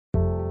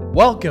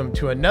Welcome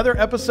to another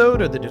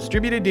episode of the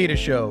Distributed Data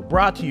Show,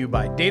 brought to you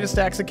by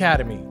DataStax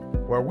Academy,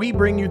 where we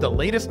bring you the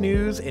latest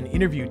news and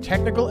interview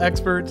technical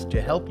experts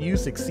to help you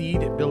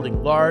succeed at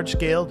building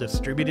large-scale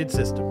distributed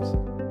systems.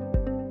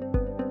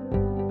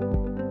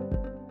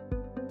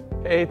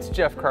 Hey, it's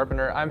Jeff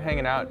Carpenter. I'm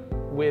hanging out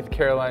with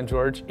Caroline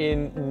George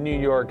in New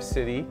York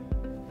City,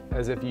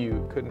 as if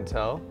you couldn't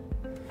tell.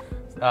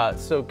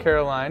 So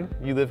Caroline,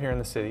 you live here in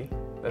the city,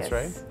 that's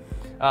Yes.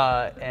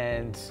 right?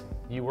 And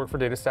you work for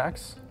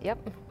DataStax? Yep,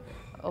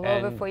 a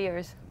little over 4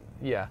 years.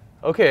 Yeah,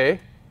 okay,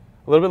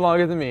 a little bit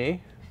longer than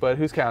me, but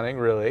who's counting,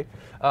 really?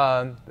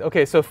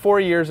 Okay, so 4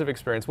 years of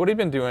experience. What have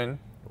you been doing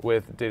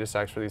with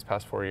DataStax for these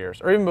past 4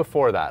 years? Or even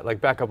before that, like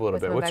back up a little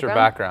bit. What's your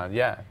background?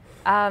 Yeah.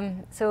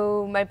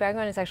 So my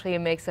background is actually a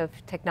mix of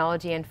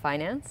technology and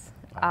finance.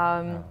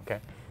 Okay.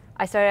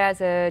 I started as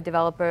a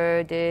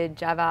developer, did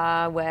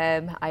Java,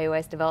 web,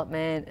 iOS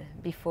development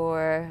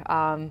before.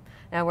 And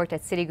I worked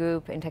at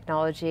Citigroup in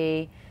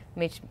technology.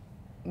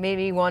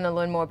 Maybe want to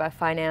learn more about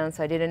finance.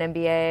 So I did an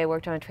MBA,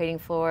 worked on a trading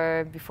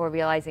floor before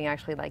realizing I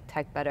actually liked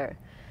tech better.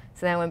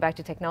 So then I went back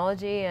to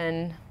technology,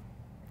 and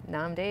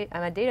now I'm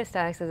at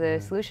DataStax as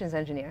a solutions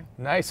engineer.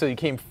 Nice, so you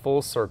came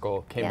full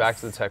circle, came back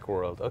to the tech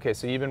world. Okay,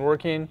 so you've been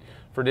working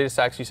for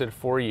DataStax, you said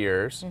 4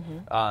 years.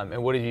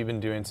 And what have you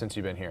been doing since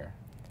you've been here?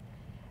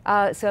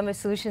 So I'm a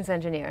solutions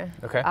engineer.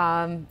 Okay.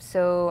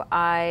 So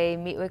I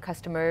meet with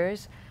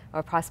customers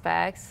or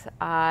prospects.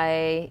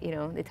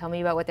 They tell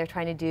me about what they're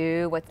trying to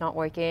do, what's not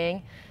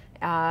working.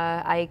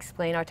 I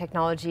explain our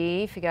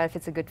technology, figure out if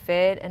it's a good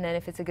fit, and then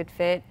if it's a good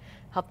fit,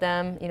 help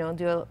them,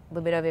 do a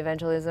little bit of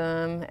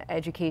evangelism,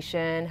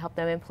 education, help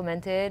them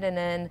implement it, and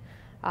then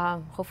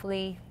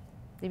hopefully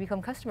they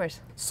become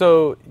customers.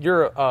 So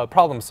you're a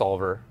problem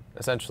solver,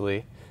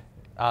 essentially,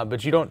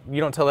 but you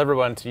don't tell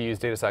everyone to use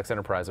DataStax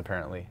Enterprise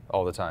apparently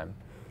all the time.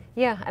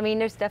 Yeah, I mean,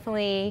 there's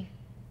definitely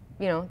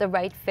the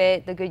right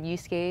fit, the good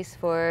use case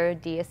for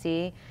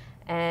DSE,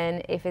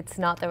 and if it's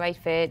not the right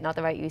fit, not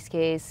the right use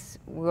case,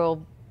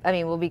 we'll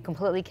be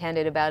completely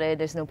candid about it.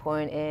 There's no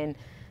point in,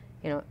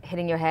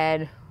 hitting your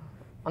head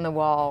on the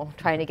wall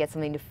trying to get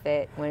something to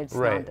fit when it's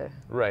not there.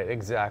 Right,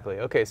 exactly.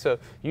 Okay, so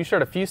you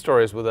shared a few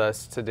stories with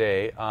us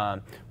today.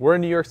 We're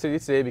in New York City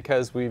today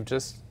because we've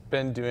just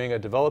been doing a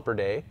developer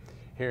day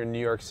here in New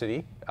York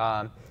City.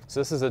 So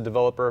this is a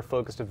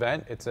developer-focused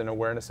event. It's an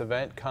awareness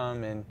event.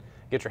 Come and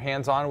get your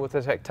hands on with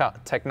the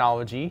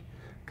technology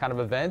kind of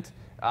event.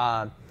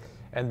 And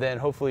then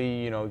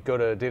hopefully, go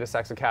to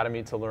DataStax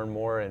Academy to learn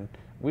more. And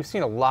we've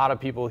seen a lot of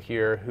people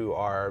here who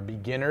are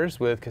beginners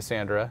with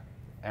Cassandra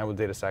and with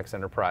DataStax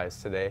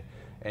Enterprise today.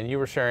 And you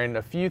were sharing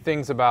a few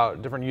things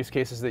about different use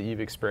cases that you've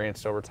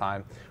experienced over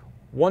time.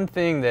 One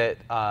thing that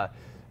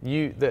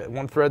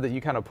one thread that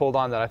you kind of pulled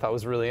on that I thought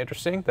was really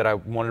interesting that I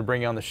wanted to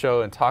bring you on the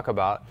show and talk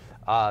about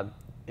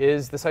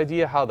is this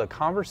idea how the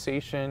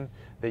conversation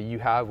that you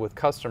have with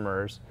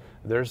customers,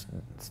 there's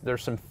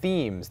some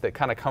themes that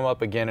kind of come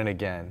up again and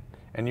again.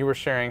 And you were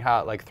sharing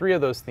how like 3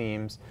 of those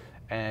themes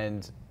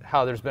and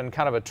how there's been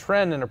kind of a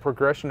trend and a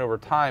progression over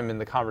time in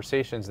the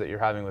conversations that you're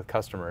having with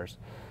customers.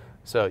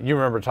 So you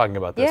remember talking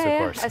about this, of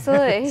course.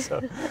 Absolutely.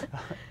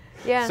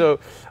 So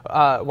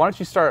why don't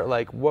you start,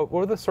 like, what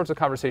were the sorts of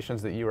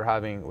conversations that you were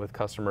having with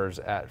customers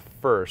at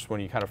first when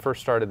you kind of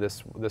first started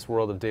this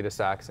world of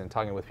DataStax and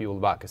talking with people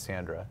about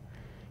Cassandra?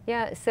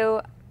 Yeah,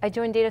 so I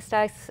joined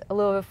DataStax a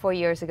little over 4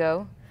 years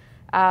ago.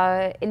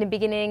 In the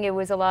beginning, it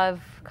was a lot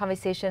of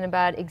conversation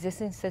about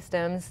existing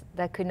systems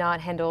that could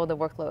not handle the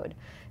workload.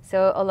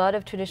 So a lot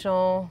of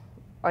traditional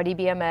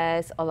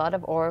RDBMS, a lot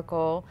of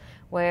Oracle,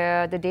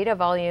 where the data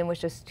volume was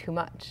just too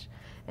much.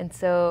 And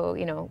so,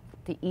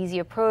 the easy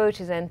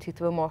approach is then to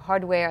throw more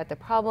hardware at the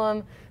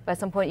problem, but at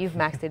some point you've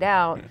maxed it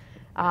out.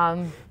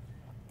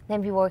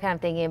 Then people were kind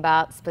of thinking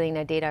about splitting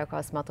their data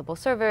across multiple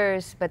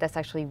servers, but that's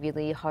actually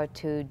really hard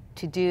to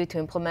do, to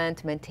implement,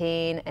 to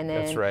maintain, and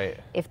then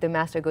if the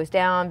master goes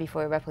down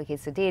before it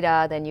replicates the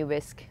data, then you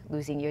risk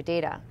losing your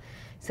data.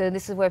 So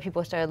this is where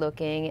people started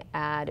looking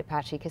at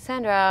Apache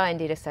Cassandra and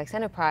DataStax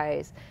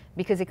Enterprise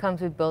because it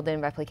comes with built-in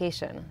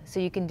replication.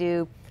 So you can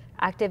do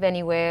active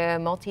anywhere,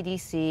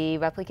 multi-DC,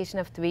 replication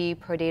of 3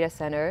 per data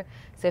center.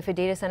 So if a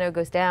data center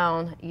goes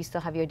down, you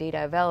still have your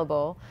data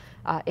available.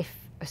 If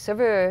a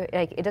server,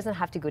 it doesn't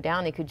have to go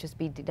down, it could just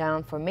be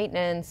down for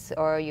maintenance,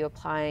 or you're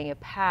applying a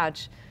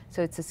patch,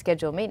 so it's a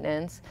scheduled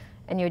maintenance,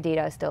 and your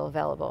data is still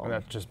available. And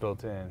that's just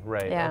built in,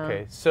 right? Yeah.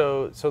 Okay.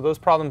 So those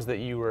problems that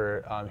you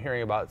were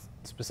hearing about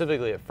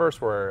specifically at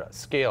first were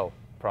scale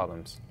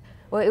problems.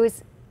 Well, it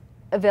was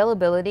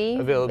availability.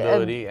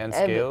 Availability and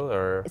scale,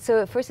 or?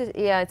 So at first, it's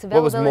availability.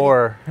 What was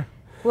more?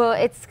 Well,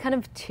 it's kind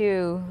of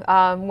 2.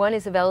 One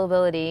is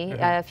availability.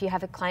 If you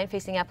have a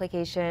client-facing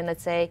application,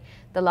 let's say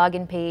the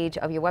login page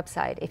of your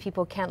website, if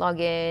people can't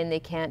log in, they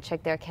can't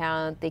check their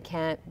account, they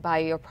can't buy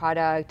your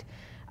product,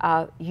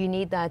 you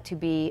need that to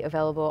be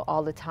available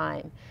all the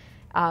time.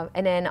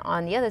 And then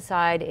on the other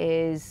side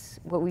is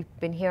what we've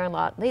been hearing a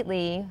lot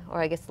lately,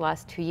 or I guess the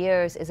last 2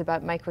 years, is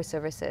about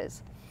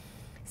microservices.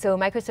 So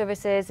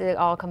microservices, it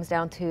all comes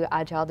down to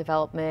agile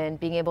development,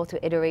 being able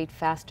to iterate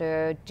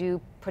faster,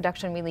 do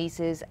production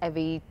releases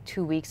every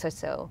 2 weeks or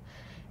so.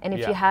 And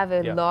if you have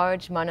a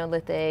large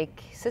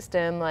monolithic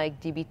system like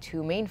DB2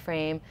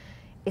 mainframe,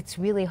 it's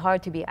really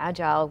hard to be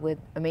agile with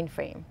a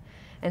mainframe.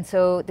 And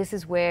so this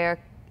is where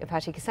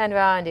Apache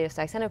Cassandra and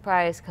DataStax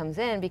Enterprise comes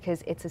in,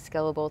 because it's a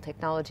scalable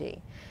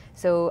technology.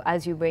 So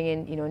as you bring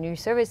in new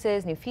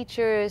services, new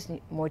features,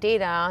 more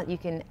data, you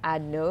can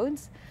add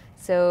nodes.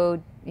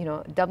 So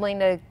doubling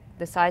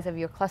the size of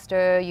your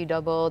cluster, you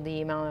double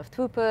the amount of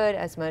throughput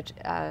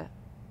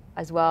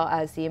as well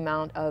as the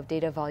amount of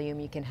data volume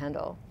you can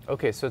handle.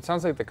 Okay, so it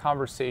sounds like the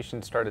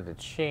conversation started to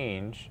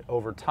change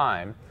over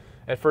time.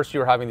 At first, you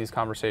were having these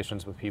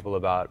conversations with people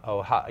about,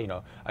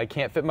 I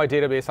can't fit my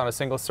database on a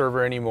single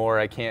server anymore.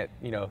 I can't,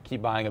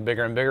 keep buying a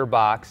bigger and bigger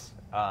box.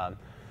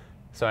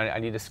 So I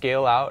need to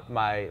scale out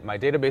my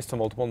database to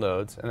multiple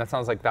nodes. And that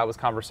sounds like that was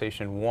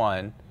conversation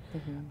one.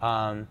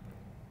 Mm-hmm.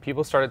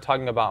 People started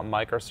talking about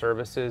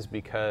microservices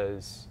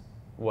because,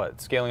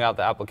 scaling out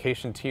the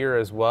application tier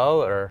as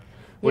well? Or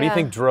what do you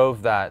think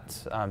drove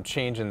that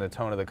change in the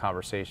tone of the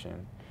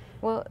conversation?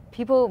 Well,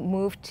 people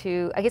moved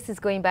to, I guess it's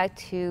going back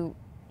to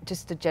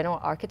just the general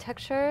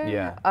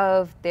architecture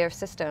of their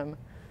system.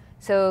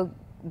 So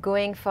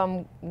going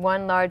from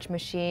one large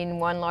machine,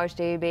 one large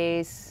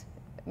database,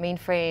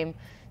 mainframe,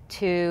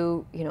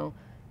 to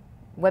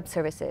web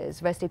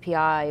services, REST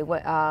API,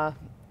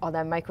 all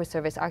that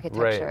microservice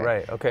architecture.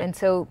 Right, okay. And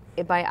so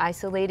by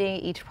isolating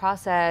each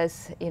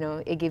process,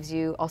 it gives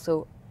you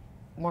also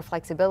more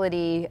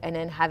flexibility, and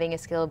then having a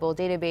scalable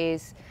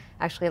database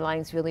actually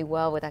aligns really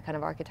well with that kind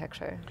of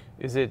architecture.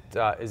 Is it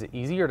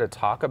easier to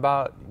talk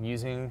about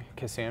using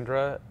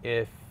Cassandra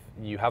if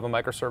you have a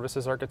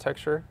microservices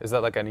architecture? Is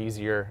that like an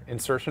easier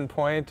insertion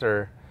point,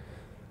 or?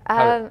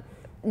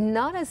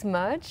 Not as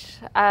much.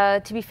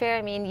 To be fair,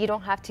 I mean, you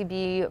don't have to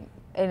be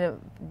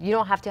you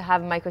don't have to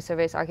have a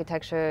microservice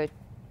architecture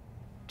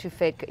to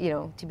fit,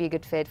 to be a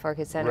good fit for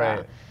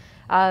Cassandra.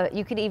 Right.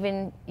 You could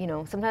even,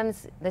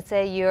 sometimes, let's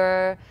say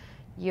you're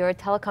a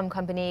telecom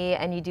company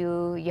and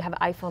you have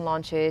iPhone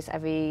launches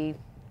every,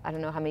 I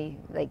don't know how many,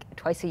 like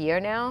twice a year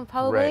now,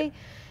 probably.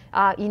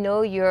 Right.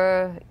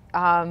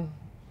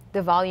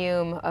 The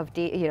volume of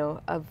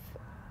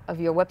of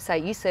your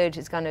website usage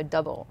is going to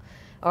double,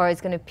 or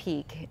it's going to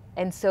peak,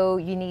 and so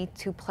you need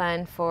to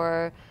plan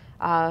for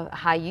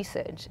high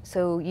usage.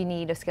 So you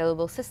need a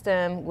scalable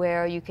system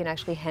where you can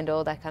actually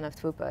handle that kind of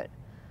throughput.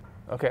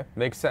 Okay,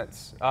 makes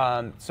sense.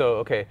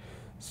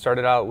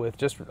 Started out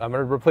with I'm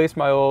going to replace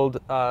my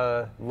old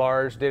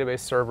large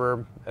database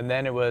server, and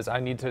then it was I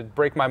need to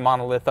break my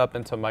monolith up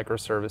into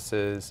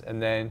microservices,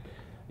 and then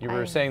you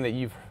were saying that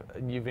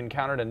you've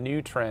encountered a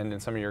new trend in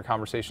some of your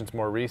conversations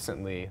more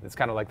recently. It's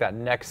kind of like that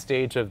next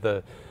stage of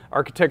the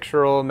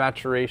architectural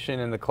maturation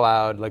in the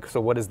cloud.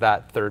 So what is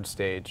that third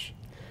stage?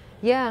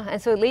 Yeah,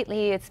 and so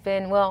lately it's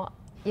been, now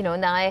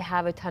I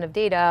have a ton of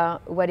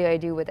data, what do I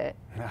do with it?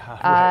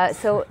 Right.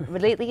 So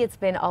lately it's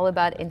been all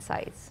about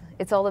insights.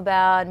 It's all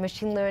about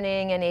machine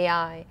learning and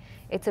AI.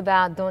 It's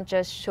about, don't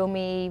just show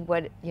me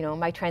what,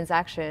 my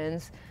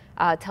transactions,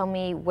 tell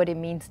me what it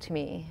means to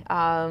me.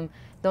 I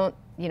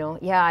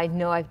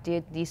know I've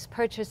did these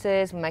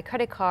purchases with my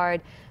credit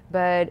card,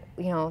 but,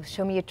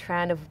 show me a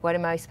trend of what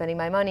am I spending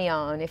my money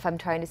on. If I'm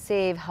trying to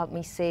save, help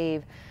me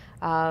save.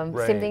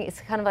 Right. Same thing, it's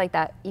kind of like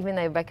that, even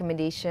a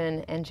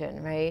recommendation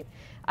engine, right?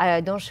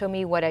 Don't show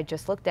me what I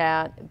just looked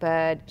at,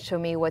 but show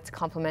me what's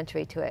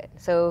complementary to it.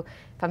 So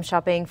if I'm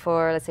shopping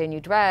for, let's say, a new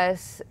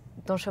dress,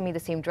 don't show me the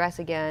same dress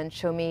again.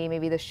 Show me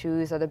maybe the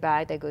shoes or the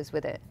bag that goes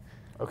with it.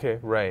 Okay,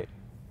 right.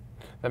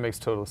 That makes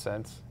total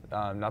sense.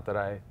 Not that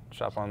I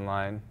shop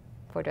online.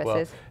 For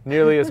dresses. Well,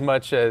 nearly as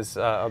much as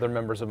other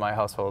members of my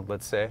household,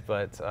 let's say,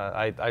 but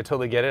I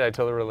totally get it. I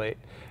totally relate.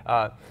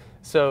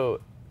 So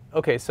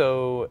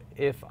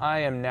if I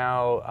am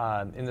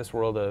now in this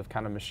world of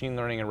kind of machine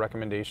learning and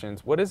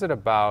recommendations, what is it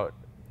about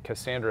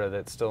Cassandra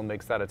that still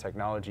makes that a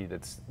technology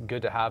that's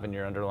good to have in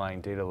your underlying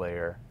data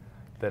layer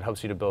that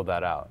helps you to build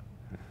that out?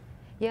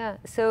 Yeah,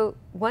 so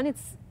one,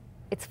 it's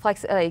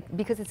because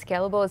it's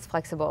scalable, it's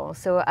flexible.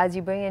 So as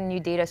you bring in new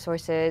data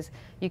sources,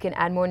 you can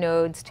add more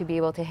nodes to be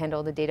able to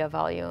handle the data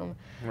volume.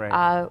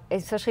 Right.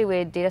 Especially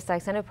with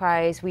DataStax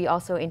Enterprise, we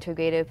also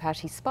integrated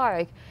Apache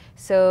Spark.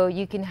 So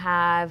you can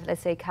have,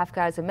 let's say, Kafka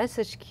as a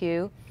message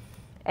queue,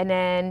 and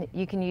then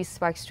you can use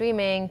Spark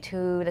streaming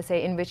to, let's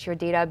say, enrich your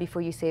data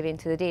before you save it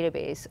into the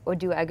database, or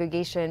do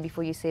aggregation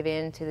before you save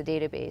it into the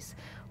database,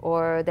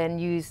 or then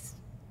use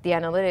the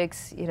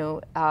analytics,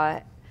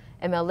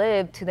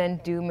 MLlib to then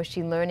do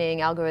machine learning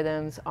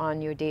algorithms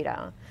on your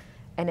data.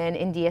 And then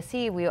in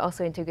DSE, we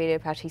also integrated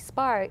Apache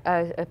Spark,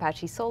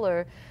 Apache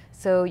Solr,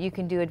 so you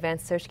can do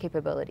advanced search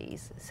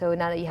capabilities. So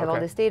now that you have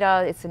all this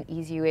data, it's an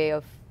easy way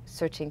of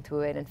searching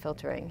through it and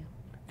filtering.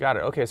 Got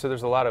it. Okay, so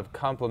there's a lot of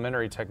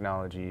complementary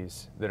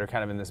technologies that are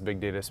kind of in this big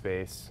data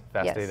space,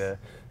 fast data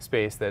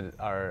space, that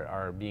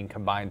are being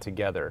combined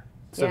together.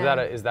 So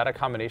is that a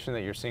combination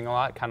that you're seeing a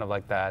lot, kind of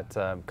like that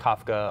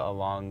Kafka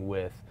along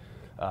with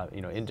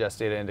ingest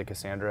data into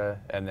Cassandra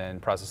and then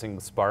processing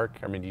with Spark?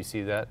 I mean, do you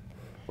see that?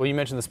 Well, you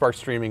mentioned the Spark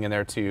streaming in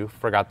there too.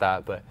 Forgot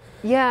that, but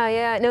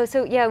yeah. No,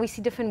 so yeah, we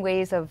see different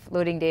ways of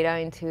loading data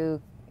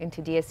into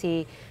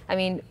DSE. I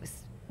mean,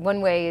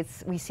 one way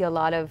is we see a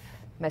lot of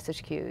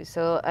message queues.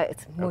 So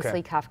it's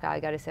mostly Kafka, I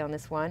got to say, on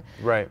this one.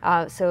 Right.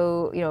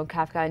 So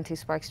Kafka into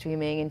Spark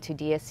streaming into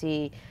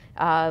DSE.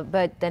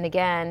 But then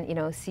again,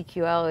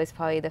 CQL is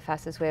probably the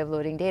fastest way of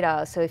loading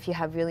data. So if you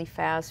have really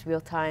fast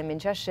real-time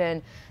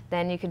ingestion,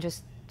 then you can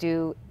just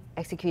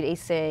execute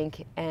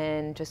async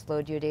and just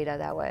load your data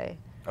that way.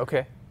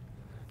 Okay.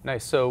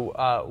 Nice.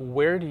 So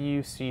where do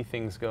you see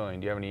things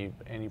going? Do you have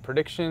any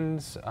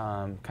predictions?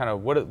 Kind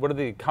of what are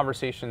the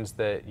conversations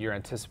that you're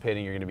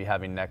anticipating you're going to be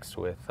having next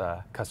with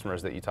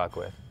customers that you talk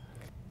with?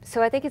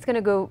 So I think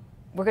we're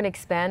going to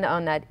expand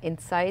on that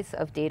insights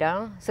of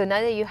data. So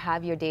now that you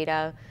have your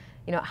data,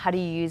 how do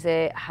you use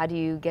it? How do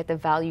you get the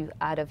value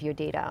out of your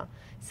data?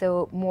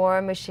 So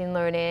more machine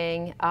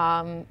learning,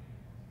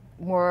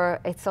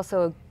 it's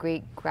also a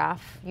great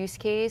graph use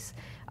case.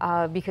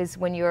 Because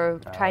when you're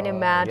trying to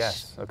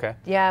match,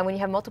 when you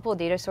have multiple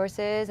data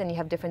sources and you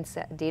have different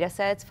data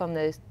sets from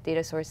those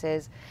data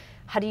sources,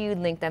 how do you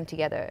link them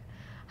together?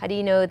 How do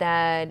you know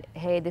that,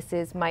 hey, this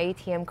is my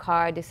ATM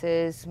card, this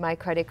is my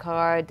credit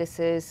card, this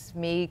is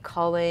me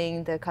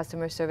calling the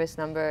customer service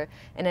number,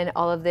 and then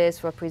all of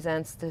this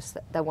represents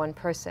the one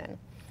person.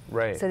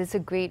 Right. So it's a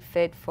great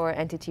fit for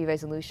entity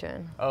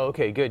resolution. Oh,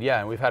 okay, good. Yeah,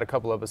 and we've had a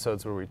couple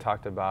episodes where we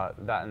talked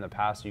about that in the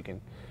past. You can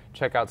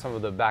check out some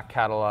of the back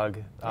catalog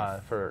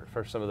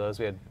for some of those.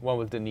 We had one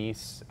with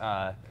Denise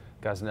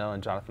Gosnell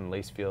and Jonathan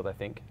Lacefield, I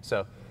think.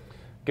 So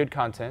good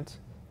content.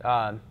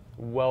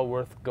 Well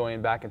worth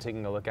going back and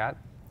taking a look at.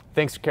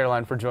 Thanks,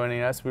 Caroline, for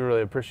joining us. We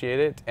really appreciate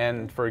it,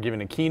 and for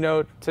giving a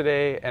keynote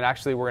today. And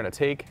actually, we're going to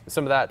take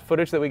some of that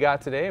footage that we got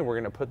today, and we're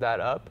going to put that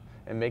up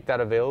and make that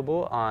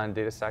available on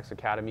DataStax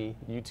Academy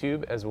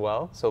YouTube as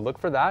well. So look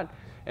for that,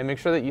 and make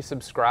sure that you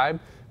subscribe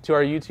to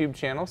our YouTube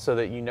channel so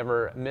that you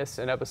never miss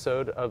an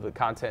episode of the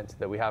content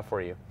that we have for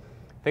you.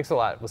 Thanks a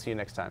lot. We'll see you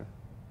next time.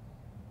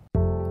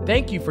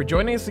 Thank you for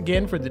joining us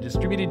again for the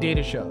Distributed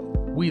Data Show.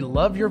 We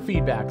love your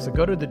feedback, so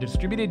go to the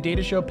Distributed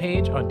Data Show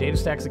page on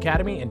DataStax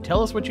Academy and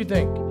tell us what you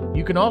think.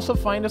 You can also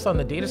find us on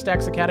the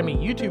DataStax Academy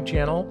YouTube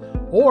channel,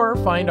 or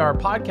find our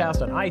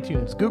podcast on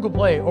iTunes, Google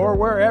Play, or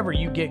wherever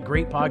you get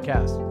great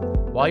podcasts.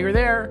 While you're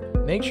there,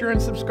 make sure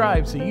and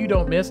subscribe so you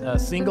don't miss a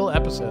single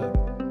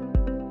episode.